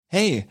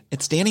Hey,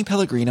 it's Danny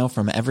Pellegrino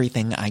from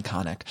Everything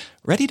Iconic.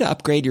 Ready to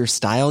upgrade your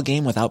style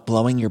game without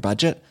blowing your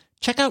budget?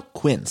 Check out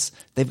Quince.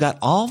 They've got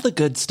all the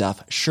good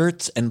stuff,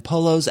 shirts and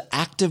polos,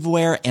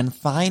 activewear, and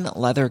fine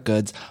leather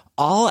goods,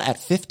 all at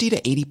 50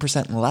 to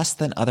 80% less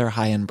than other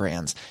high-end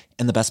brands.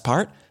 And the best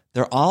part?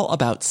 They're all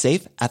about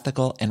safe,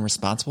 ethical, and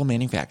responsible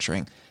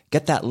manufacturing.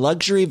 Get that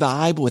luxury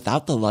vibe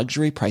without the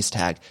luxury price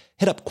tag.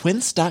 Hit up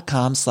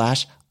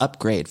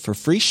quince.com/upgrade for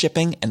free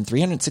shipping and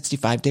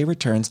 365-day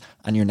returns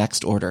on your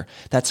next order.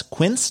 That's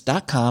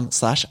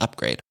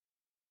quince.com/upgrade.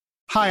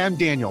 Hi, I'm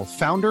Daniel,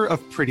 founder of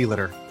Pretty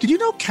Litter. Did you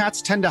know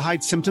cats tend to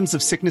hide symptoms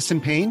of sickness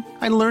and pain?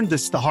 I learned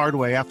this the hard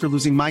way after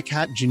losing my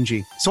cat,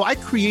 Gingy. So I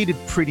created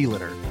Pretty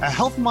Litter, a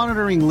health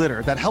monitoring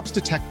litter that helps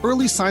detect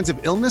early signs of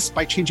illness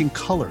by changing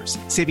colors,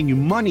 saving you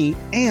money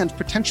and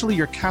potentially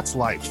your cat's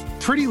life.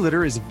 Pretty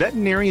Litter is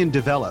veterinarian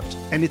developed,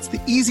 and it's the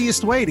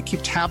easiest way to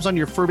keep tabs on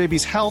your fur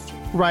baby's health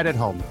right at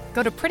home.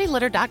 Go to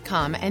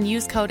prettylitter.com and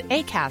use code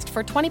ACAST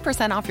for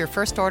 20% off your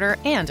first order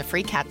and a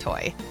free cat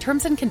toy.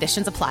 Terms and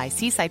conditions apply.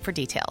 See site for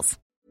details.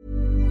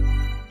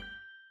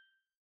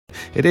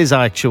 It is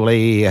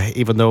actually,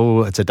 even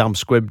though it's a damp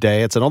squib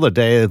day, it's another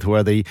day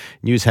where the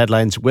news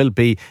headlines will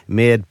be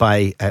made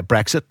by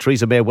Brexit.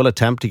 Theresa May will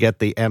attempt to get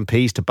the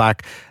MPs to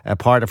back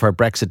part of her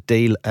Brexit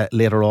deal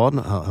later on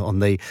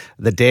the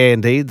day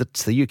indeed that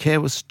the UK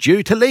was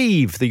due to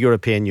leave the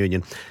European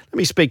Union. Let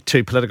me speak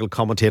to political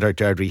commentator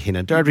Deirdre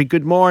Heenan. Deirdre,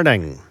 good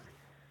morning.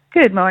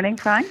 Good morning,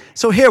 Frank.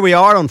 So here we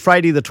are on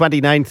Friday the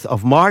 29th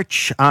of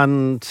March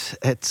and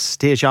it's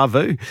déjà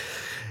vu.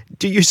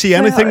 Do you see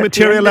anything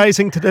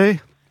materialising today?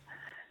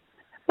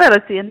 Well,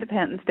 it's the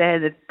Independence Day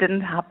that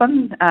didn't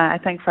happen. I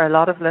think for a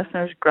lot of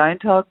listeners,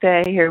 Groundhog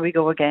Day, here we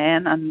go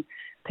again, and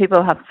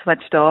people have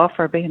switched off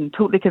or been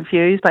totally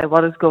confused by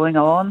what is going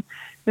on.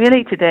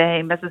 Really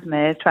today, Mrs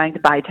May is trying to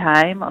buy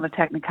time on a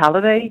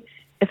technicality.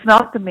 It's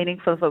not the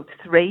meaningful vote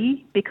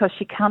 3 because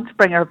she can't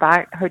bring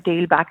her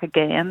deal back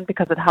again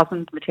because it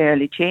hasn't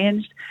materially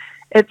changed.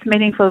 It's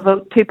meaningful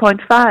vote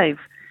 2.5,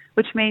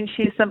 which means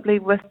she simply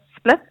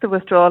split the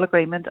withdrawal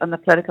agreement and the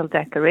political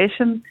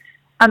declaration.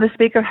 And the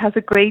Speaker has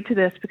agreed to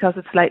this because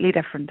it's slightly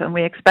different. And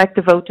we expect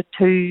to vote at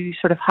 2,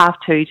 sort of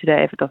 2:30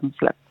 today if it doesn't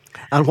slip.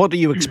 And what do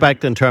you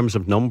expect in terms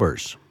of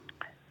numbers?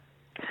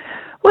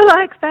 Well,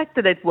 I expect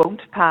that it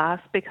won't pass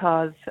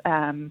because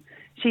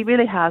she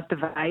really has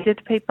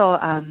divided people.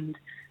 And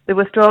the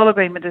withdrawal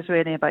agreement is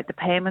really about the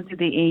payments of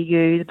the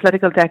EU. The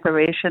political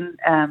declaration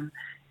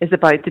is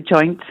about the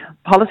joint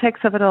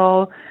politics of it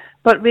all.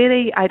 But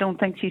really, I don't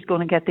think she's going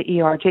to get the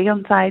ERG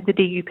on side. The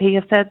DUP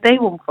have said they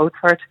won't vote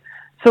for it.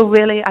 So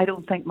really, I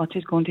don't think much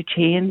is going to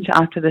change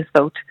after this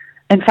vote.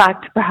 In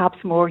fact,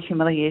 perhaps more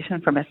humiliation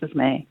for Mrs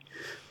May.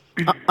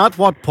 At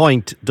what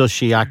point does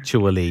she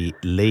actually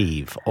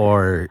leave,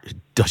 or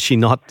does she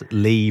not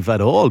leave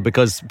at all?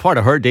 Because part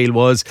of her deal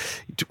was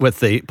with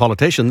the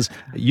politicians,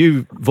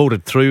 you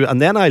voted through and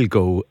then I'll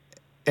go.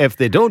 If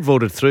they don't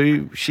vote it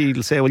through,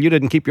 she'll say, well, you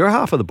didn't keep your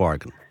half of the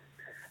bargain.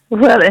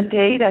 Well,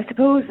 indeed, I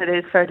suppose it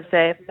is fair to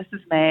say if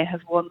Mrs May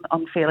has one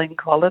unfailing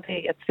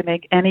quality, it's to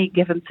make any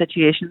given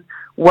situation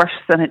worse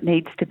than it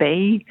needs to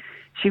be.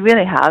 She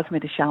really has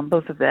made a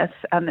shambles of this,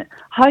 and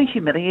how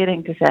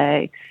humiliating to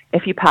say,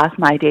 if you pass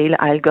my deal,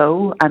 I'll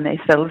go, and they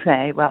still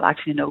say, well,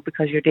 actually no,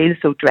 because your deal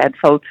is so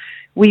dreadful,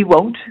 we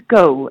won't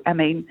go. I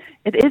mean,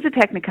 it is a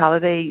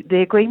technicality.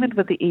 The agreement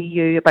with the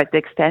EU about the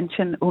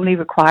extension only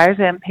requires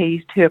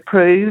MPs to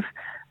approve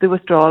the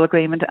withdrawal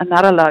agreement, and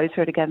that allows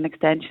her to get an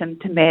extension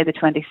to May the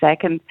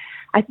 22nd.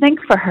 I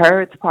think for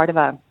her it's part of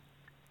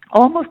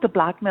almost a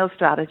blackmail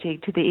strategy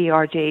to the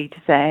ERG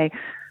to say,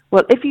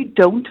 well, if you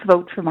don't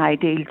vote for my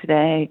deal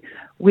today,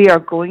 we are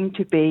going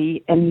to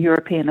be in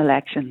European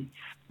elections.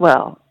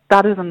 Well,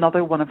 that is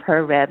another one of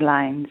her red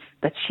lines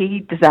that she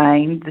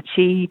designed, that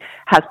she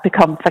has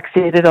become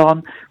fixated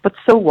on. But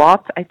so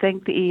what? I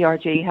think the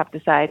ERG have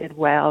decided,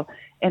 well,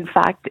 in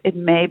fact, it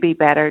may be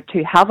better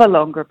to have a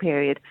longer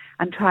period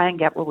and try and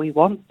get what we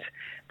want.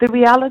 The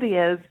reality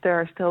is there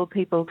are still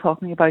people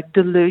talking about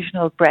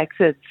delusional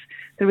Brexits.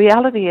 The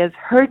reality is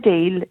her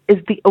deal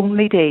is the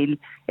only deal.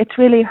 It's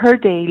really her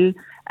deal.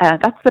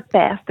 That's the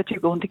best that you're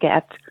going to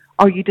get,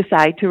 or you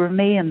decide to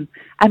remain.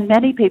 And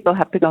many people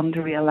have begun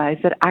to realise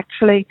that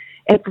actually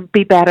it would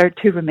be better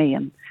to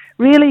remain.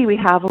 Really, we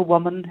have a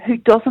woman who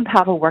doesn't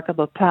have a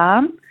workable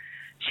plan.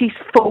 She's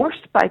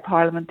forced by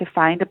Parliament to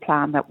find a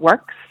plan that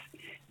works.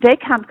 They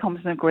can't come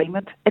to an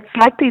agreement. It's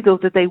likely, though,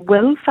 that they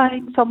will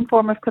find some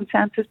form of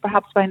consensus,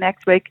 perhaps by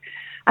next week.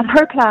 And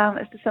her plan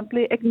is to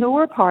simply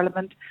ignore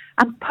Parliament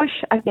and push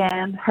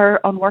again her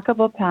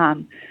unworkable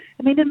plan.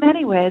 I mean, in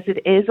many ways,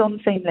 it is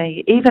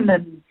unseemly. Even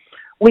in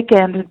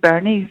Weekend at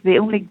Bernie's, they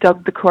only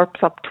dug the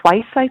corpse up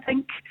twice, I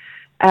think.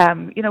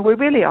 We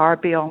really are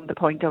beyond the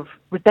point of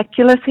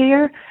ridiculous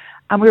here.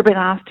 And we're being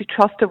asked to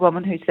trust a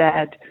woman who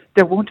said,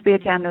 there won't be a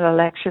general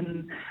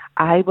election.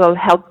 I will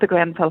help the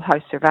Grenfell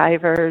House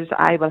survivors.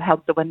 I will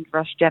help the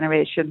Windrush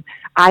generation.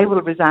 I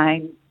will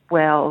resign,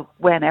 well,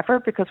 whenever,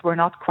 because we're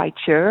not quite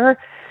sure.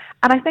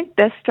 And I think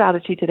this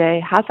strategy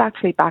today has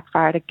actually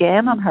backfired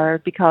again on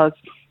her, because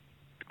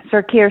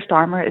Sir Keir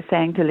Starmer is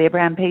saying to Labour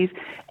MPs,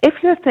 if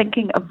you're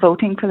thinking of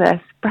voting for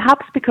this,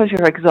 perhaps because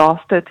you're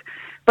exhausted,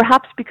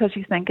 perhaps because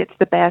you think it's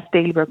the best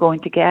deal we're going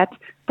to get,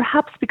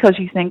 perhaps because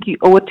you think you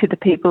owe it to the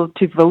people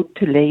to vote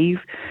to leave,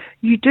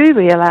 you do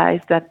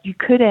realise that you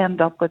could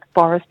end up with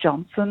Boris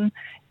Johnson,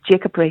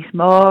 Jacob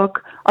Rees-Mogg,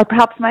 or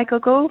perhaps Michael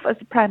Gove as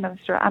the Prime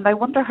Minister, and I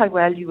wonder how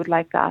well you would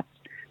like that.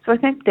 So I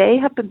think they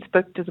have been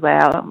spooked as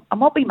well,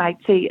 and what we might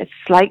see is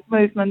slight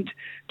movement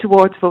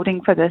towards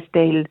voting for this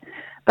deal.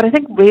 But I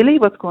think really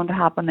what's going to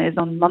happen is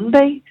on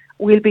Monday,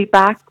 we'll be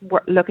back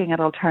looking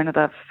at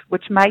alternatives,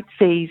 which might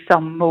see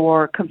some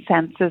more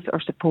consensus or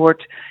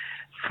support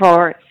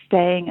for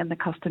staying in the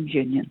customs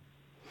union.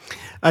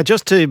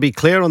 Just to be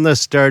clear on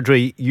this,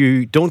 Deirdre,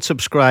 you don't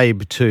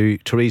subscribe to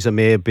Theresa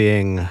May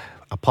being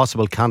a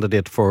possible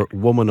candidate for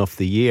Woman of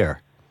the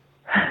Year?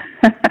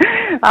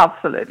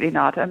 Absolutely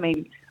not. I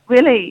mean,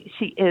 really,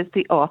 she is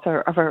the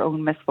author of her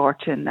own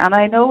misfortune. And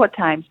I know at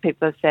times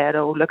people have said,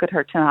 oh, look at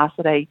her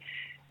tenacity.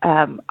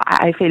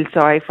 I feel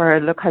sorry for her.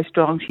 Look how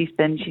strong she's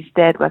been. She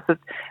stayed with it.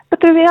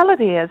 But the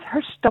reality is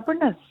her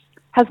stubbornness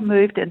has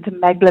moved into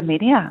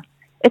megalomania.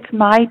 It's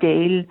my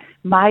deal,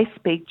 my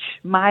speech,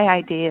 my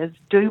ideas,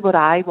 do what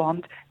I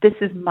want. This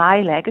is my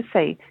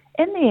legacy.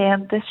 In the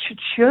end, this should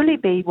surely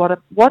be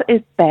what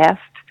is best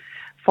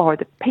for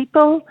the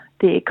people,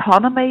 the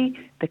economy,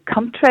 the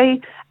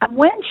country. And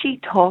when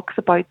she talks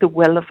about the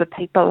will of the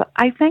people,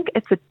 I think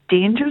it's a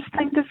dangerous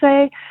thing to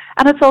say,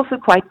 and it's also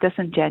quite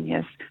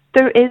disingenuous.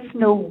 There is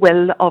no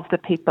will of the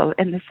people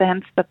in the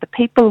sense that the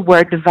people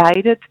were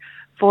divided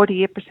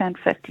 48%,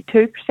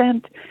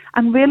 52%.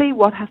 And really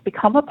what has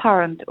become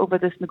apparent over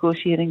this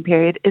negotiating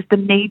period is the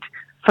need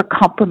for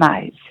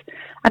compromise.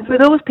 And for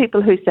those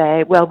people who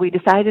say, well, we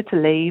decided to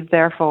leave,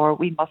 therefore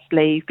we must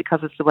leave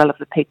because it's the will of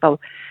the people,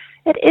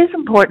 it is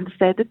important to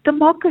say that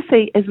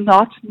democracy is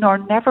not, nor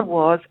never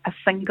was, a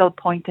single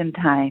point in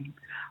time.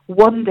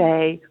 One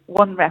day,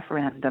 one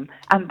referendum,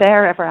 and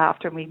therever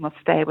after we must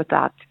stay with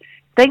that.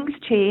 Things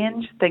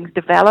change, things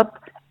develop,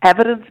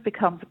 evidence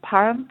becomes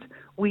apparent.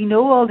 We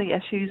know all the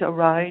issues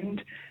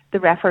around the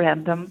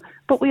referendum,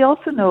 but we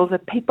also know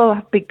that people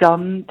have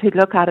begun to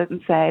look at it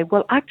and say,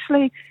 well,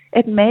 actually,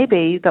 it may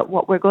be that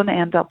what we're going to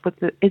end up with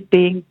is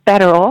being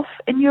better off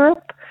in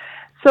Europe.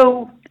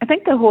 So I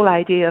think the whole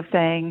idea of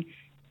saying,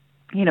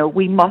 you know,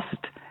 we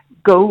must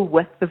go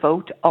with the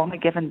vote on a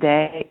given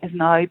day is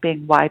now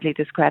being widely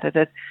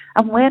discredited.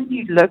 And when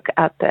you look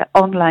at the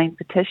online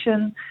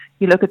petition,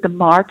 you look at the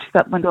march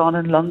that went on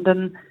in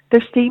London,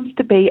 there seems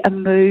to be a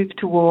move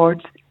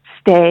towards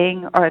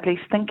staying, or at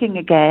least thinking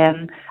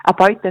again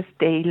about this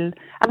deal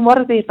and what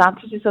are the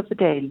advantages of the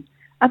deal.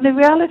 And the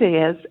reality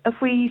is, if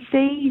we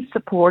see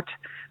support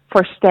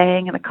for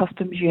staying in a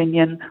customs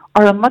union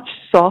or a much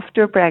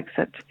softer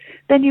Brexit,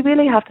 then you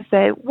really have to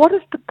say, what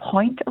is the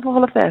point of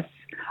all of this?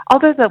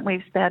 Other than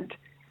we've spent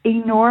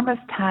enormous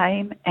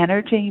time,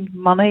 energy,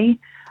 money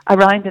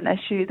around an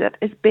issue that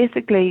is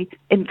basically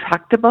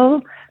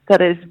intractable,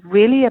 that is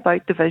really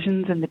about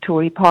divisions in the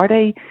Tory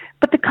party,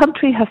 but the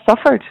country has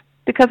suffered.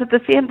 Because at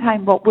the same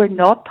time, what we're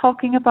not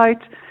talking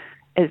about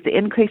is the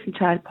increase in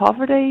child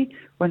poverty.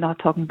 We're not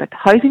talking about the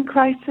housing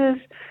crisis.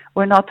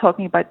 We're not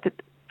talking about,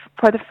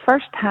 for the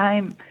first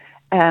time,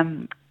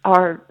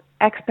 our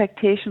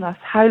expectation of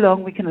how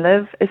long we can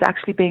live is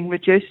actually being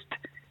reduced.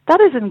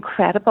 That is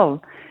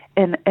incredible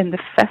in the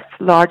fifth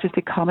largest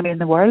economy in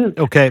the world.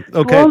 Okay.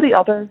 So all the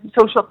other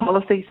social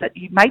policies that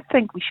you might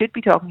think we should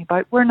be talking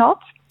about, we're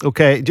not.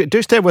 Okay,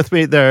 do stay with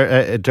me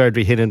there,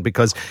 Deirdre Heenan,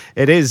 because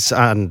it is,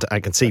 and I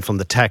can see from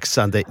the texts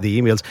and the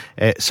emails,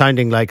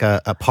 sounding like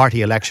a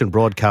party election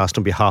broadcast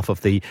on behalf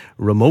of the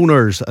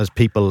Ramoners, as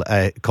people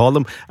call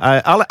them.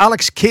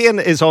 Alex Keane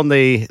is on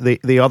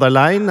the other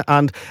line,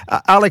 and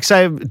Alex,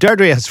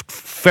 Deirdre has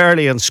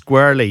fairly and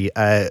squarely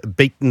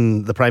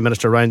beaten the Prime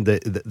Minister around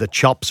the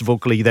chops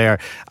vocally there,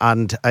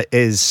 and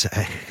is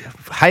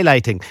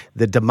highlighting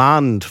the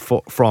demand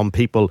from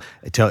people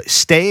to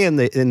stay in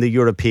the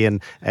European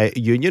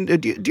Union.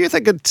 Do you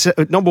think it's,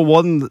 number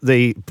one,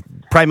 the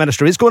Prime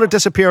Minister is going to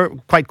disappear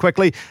quite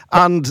quickly,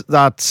 and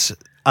that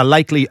a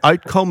likely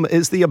outcome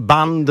is the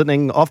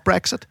abandoning of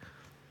Brexit?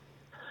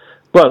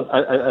 Well,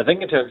 I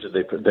think in terms of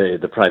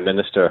the Prime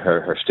Minister,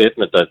 her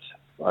statement that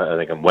I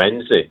think on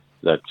Wednesday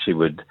that she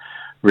would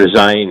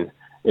resign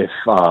if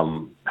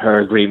her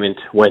agreement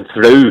went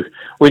through.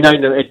 We now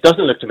know it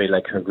doesn't look to me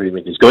like her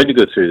agreement is going to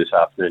go through this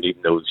afternoon,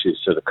 even though she's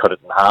sort of cut it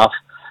in half.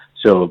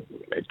 So,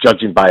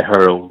 judging by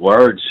her own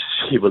words,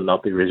 she will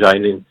not be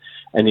resigning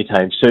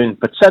anytime soon.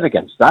 But set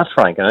against that,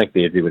 Frank, and I think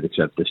Deirdre would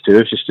accept this too,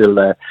 if she's still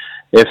there,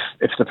 if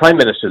the Prime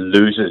Minister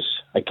loses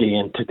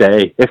again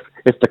today, if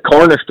the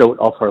cornerstone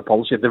of her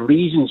policy, the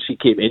reason she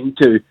came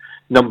into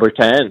number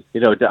 10,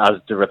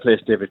 as to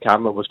replace David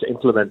Cameron, was to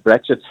implement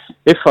Brexit,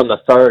 if on the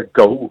third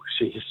go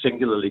she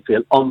singularly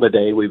failed on the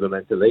day we were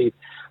meant to leave,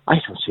 I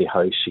don't see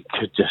how she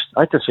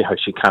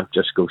can't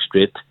just go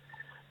straight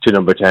to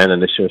number 10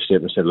 and issue a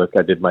statement and say, look,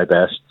 I did my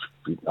best.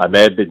 I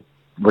may have been,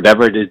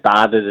 whatever it is,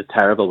 bad, it is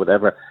terrible,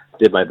 whatever.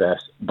 did my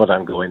best, but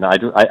I'm going.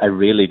 I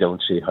really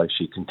don't see how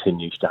she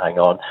continues to hang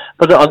on.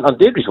 But on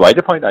Deirdre's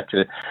wider point,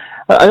 actually,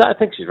 I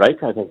think she's right.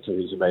 I think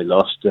Theresa May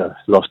lost the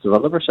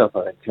run of herself.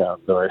 I think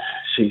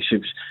she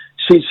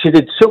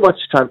did so much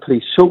to try and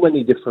please so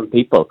many different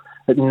people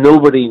that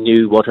nobody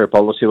knew what her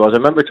policy was. I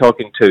remember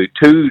talking to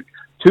two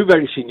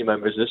very senior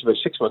members. This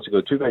was 6 months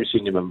ago. Two very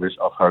senior members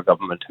of her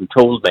government who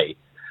told me.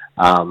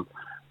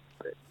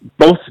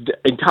 Both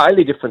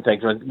entirely different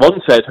things.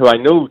 One said, who I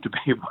know to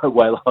be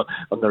well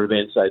on the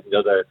Remain side, and the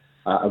other,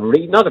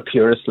 not a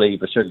purist leave,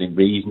 but certainly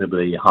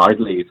reasonably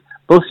hard leave.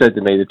 Both said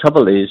to me, the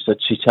trouble is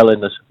that she's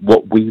telling us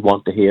what we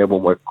want to hear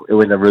when we're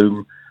in a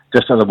room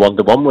just on a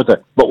one-to-one with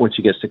her. But when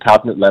she gets to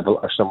cabinet level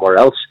or somewhere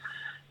else,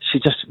 she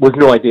just with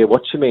no idea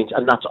what she means.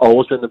 And that's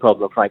always been the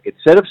problem, Frank.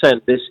 Instead of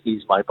saying, this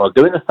is my policy,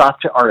 doing a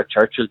Thatcher or a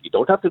Churchill, you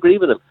don't have to agree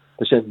with them.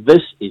 They're saying,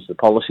 this is the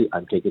policy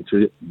I'm taking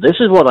through. This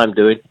is what I'm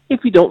doing.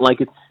 If you don't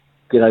like it,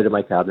 get out of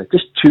my cabinet.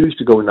 Just choose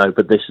to go now,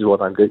 but this is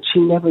what I'm doing. She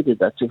never did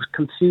that. It was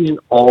confusion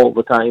all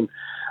the time.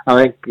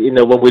 I think,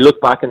 when we look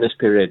back in this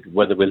period,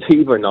 whether we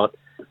leave or not,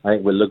 I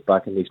think we'll look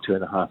back in these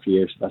 2.5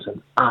 years as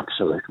an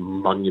absolute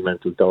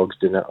monumental dog's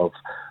dinner of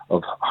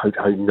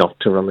how not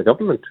to run the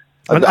government.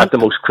 At the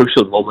most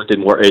crucial moment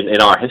in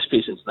our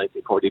history since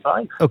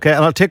 1945. Okay,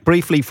 and I'll take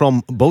briefly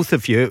from both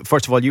of you.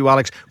 First of all, you,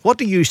 Alex, what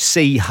do you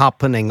see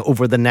happening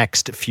over the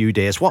next few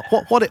days? What's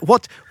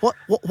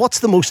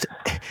the most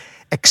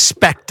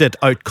expected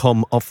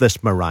outcome of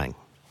this meringue?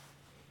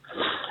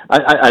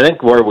 I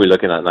think where we're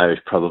looking at now is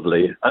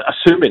probably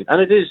assuming,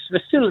 and it's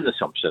still an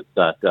assumption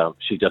that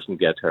she doesn't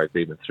get her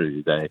agreement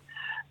through today.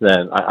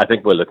 Then I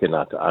think we're looking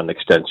at an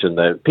extension.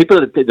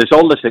 There's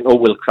all this thing.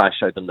 We'll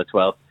crash out on the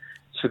 12th.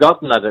 It's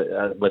forgotten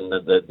that when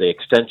the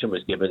extension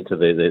was given to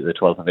the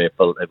 12th of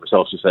April, it was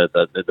also said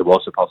that there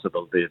was a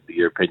possibility the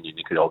European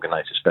Union could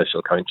organise a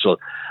special council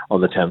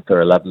on the 10th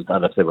or 11th,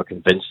 and if they were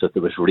convinced that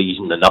there was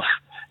reason enough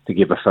to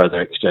give a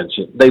further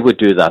extension, they would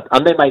do that.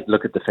 And they might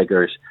look at the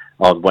figures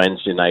on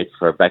Wednesday night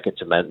for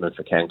Beckett's amendment,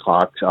 for Ken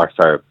Clarke's, or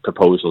for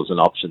proposals and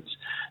options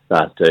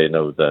that there's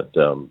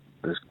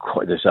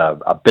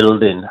a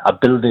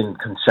building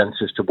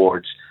consensus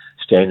towards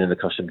staying in the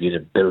customs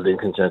union, building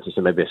consensus,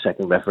 and maybe a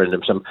second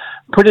referendum. So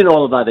putting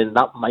all of that in,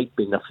 that might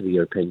be enough for the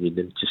European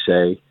Union to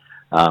say,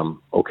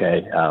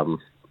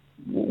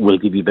 we'll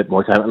give you a bit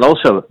more time. And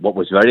also, what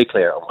was very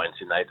clear on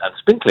Wednesday night, and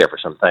it's been clear for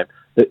some time,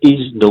 there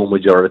is no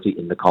majority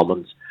in the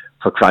Commons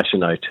for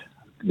crashing out,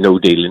 no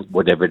dealing,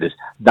 whatever it is.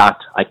 That,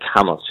 I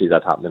cannot see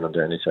that happening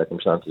under any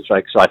circumstances,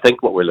 right? So I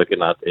think what we're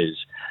looking at is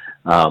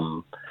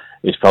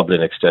probably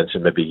an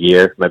extension, maybe a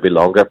year, maybe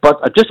longer. But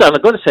I'm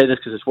going to say this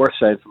because it's worth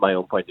saying from my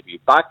own point of view.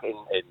 Back in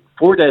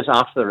 4 days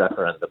after the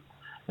referendum,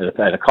 in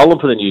a column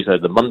for the News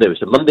out the Monday, it was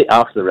the Monday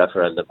after the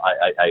referendum,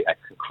 I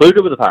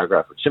concluded with a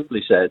paragraph which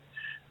simply said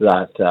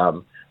that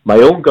my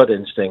own gut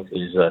instinct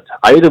is that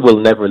either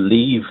we'll never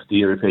leave the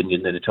European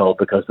Union at all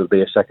because there'll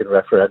be a second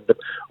referendum,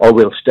 or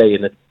we'll stay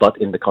in it,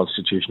 but in the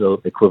constitutional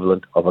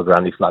equivalent of a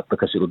granny flat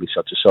because it will be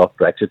such a soft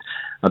Brexit.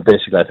 And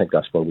basically, I think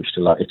that's where we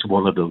still are. It's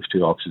one of those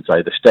two options: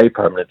 either stay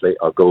permanently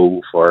or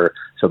go for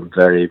some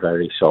very,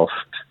 very soft,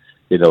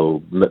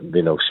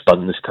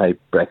 spuns type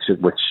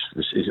Brexit, which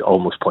is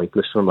almost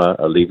pointless from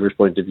a Leaver's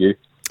point of view.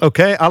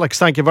 Okay, Alex,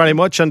 thank you very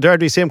much. And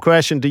Deirdre, same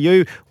question to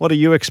you. What do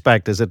you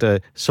expect? Is it a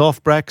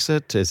soft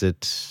Brexit? Is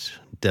it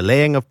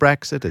delaying of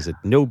Brexit? Is it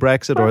no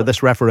Brexit, or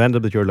this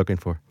referendum that you're looking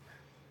for?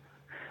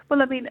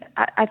 Well, I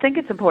think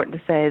it's important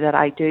to say that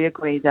I do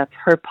agree that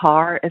her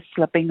power is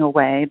slipping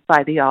away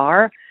by the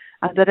hour,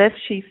 and that if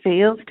she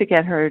fails to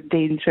get her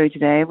deal through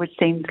today, which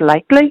seems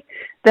likely,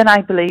 then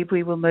I believe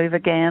we will move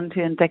again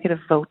to indicative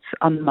votes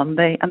on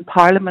Monday, and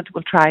Parliament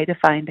will try to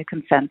find a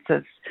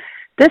consensus.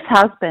 This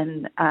has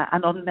been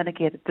an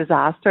unmitigated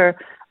disaster,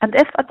 and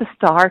if at the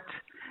start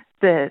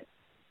the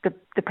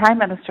Prime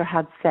Minister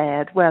had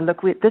said, well,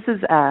 look, this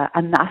is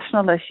a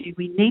national issue,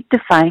 we need to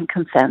find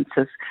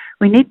consensus,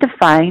 we need to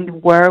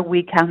find where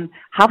we can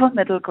have a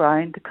middle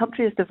ground, the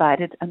country is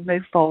divided, and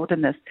move forward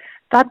in this.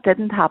 That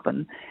didn't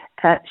happen.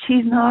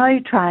 She's now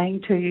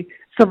trying to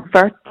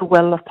subvert the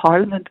will of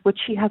Parliament, which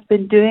she has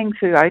been doing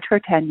throughout her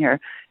tenure.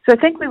 So I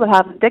think we will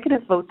have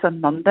indicative votes on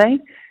Monday.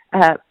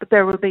 But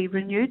there will be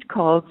renewed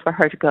calls for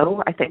her to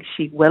go. I think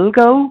she will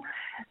go.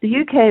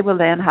 The UK will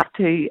then have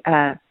to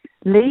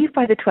leave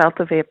by the 12th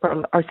of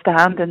April or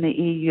stand in the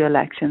EU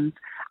elections.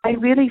 I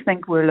really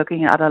think we're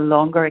looking at a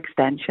longer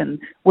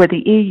extension where the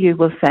EU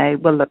will say,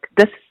 well, look,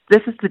 this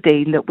is the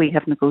deal that we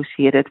have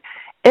negotiated.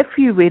 If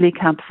you really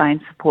can't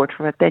find support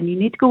for it, then you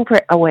need to go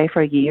away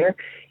for a year.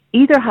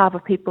 Either have a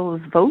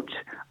people's vote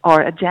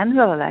or a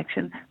general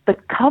election,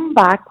 but come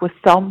back with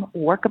some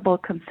workable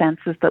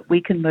consensus that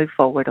we can move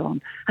forward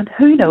on. And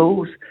who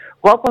knows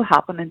what will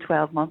happen in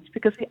 12 months,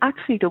 because we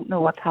actually don't know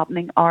what's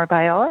happening hour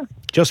by hour.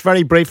 Just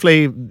very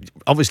briefly,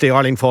 obviously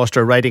Arlene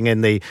Foster writing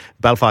in the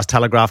Belfast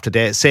Telegraph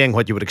today, saying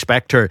what you would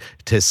expect her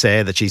to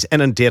say, that she's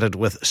inundated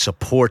with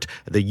support,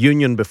 the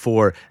union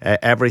before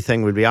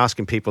everything. We'll be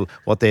asking people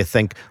what they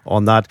think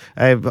on that.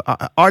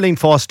 Arlene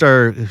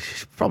Foster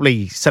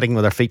probably sitting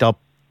with her feet up,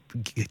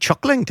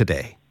 chuckling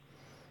today.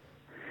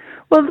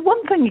 Well, the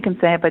one thing you can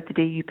say about the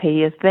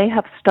DUP is they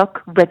have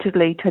stuck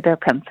rigidly to their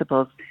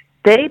principles.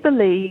 They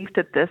believed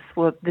that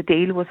the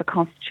deal was a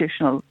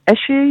constitutional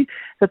issue,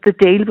 that the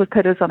deal would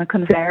put us on a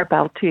conveyor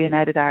belt to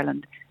United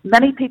Ireland.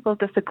 Many people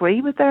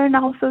disagree with their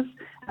analysis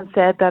and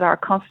said that our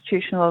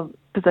constitutional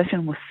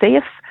position was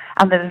safe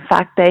and that in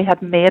fact they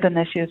had made an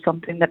issue of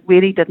something that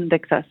really didn't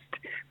exist.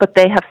 But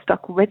they have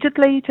stuck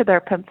rigidly to their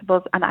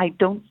principles and I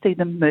don't see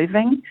them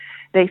moving.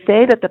 They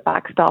say that the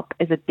backstop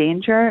is a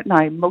danger.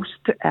 Now, most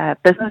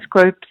business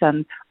groups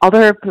and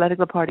other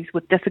political parties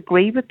would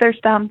disagree with their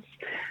stance.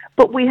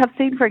 But we have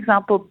seen, for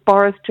example,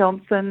 Boris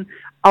Johnson,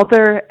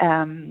 other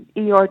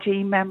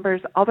ERG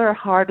members, other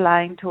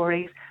hardline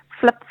Tories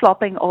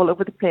flip-flopping all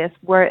over the place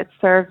where it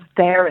serves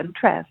their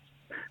interests.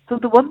 So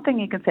the one thing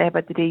you can say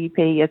about the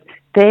DUP is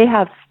they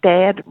have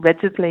stayed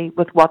rigidly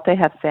with what they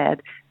have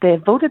said. They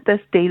voted this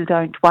deal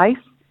down twice.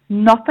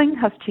 Nothing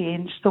has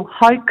changed. So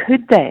how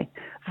could they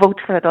vote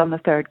for it on the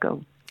third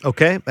go?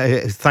 Okay,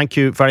 thank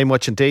you very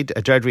much indeed,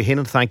 Deirdre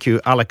Heenan. Thank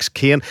you, Alex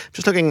Keane.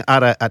 Just looking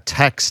at a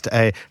text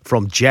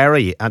from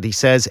Jerry, and he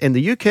says, in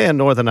the UK and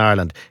Northern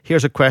Ireland,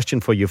 here's a question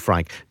for you,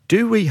 Frank.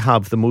 Do we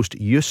have the most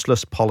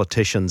useless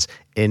politicians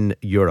in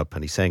Europe?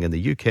 And he's saying in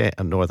the UK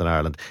and Northern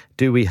Ireland,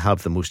 do we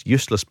have the most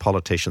useless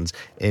politicians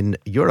in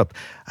Europe?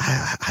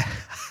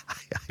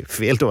 I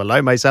fail to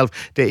allow myself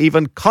to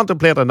even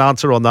contemplate an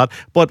answer on that,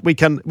 but we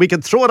can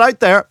throw it out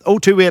there.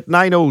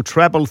 02890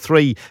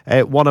 333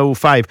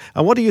 105.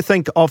 And what do you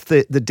think of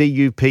the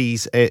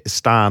DUP's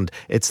stand?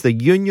 It's the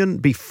union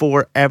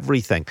before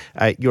everything.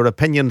 Your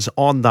opinions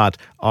on that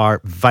are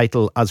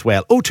vital as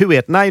well.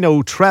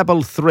 02890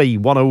 333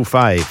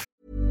 105.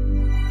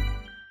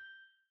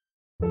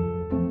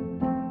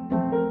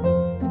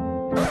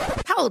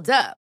 Hold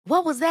up.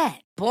 What was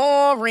that?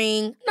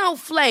 Boring. No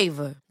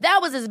flavor. That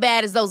was as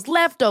bad as those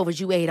leftovers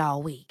you ate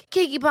all week.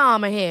 Keke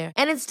Palmer here.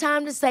 And it's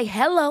time to say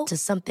hello to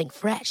something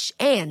fresh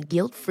and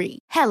guilt-free.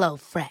 Hello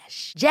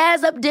Fresh.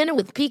 Jazz up dinner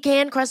with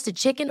pecan-crusted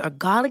chicken or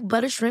garlic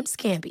butter shrimp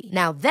scampi.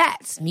 Now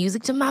that's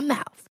music to my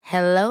mouth.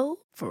 Hello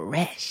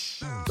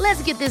Fresh.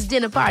 Let's get this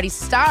dinner party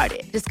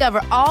started.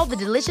 Discover all the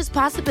delicious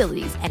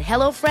possibilities at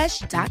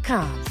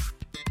HelloFresh.com.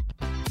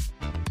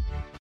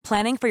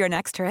 Planning for your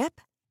next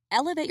trip?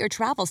 Elevate your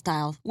travel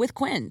style with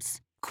Quince.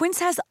 Quince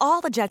has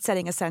all the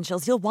jet-setting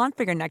essentials you'll want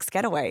for your next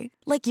getaway,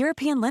 like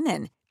European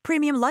linen,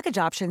 premium luggage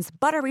options,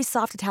 buttery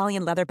soft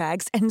Italian leather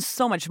bags, and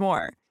so much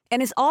more.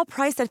 And is all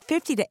priced at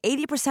 50 to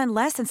 80%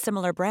 less than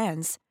similar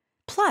brands.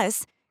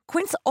 Plus,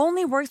 Quince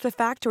only works with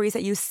factories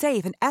that use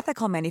safe and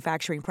ethical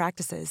manufacturing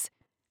practices.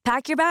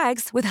 Pack your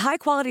bags with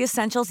high-quality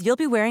essentials you'll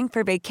be wearing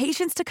for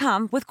vacations to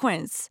come with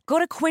Quince. Go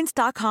to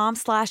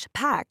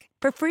quince.com/pack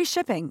for free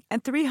shipping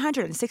and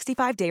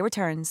 365-day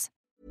returns.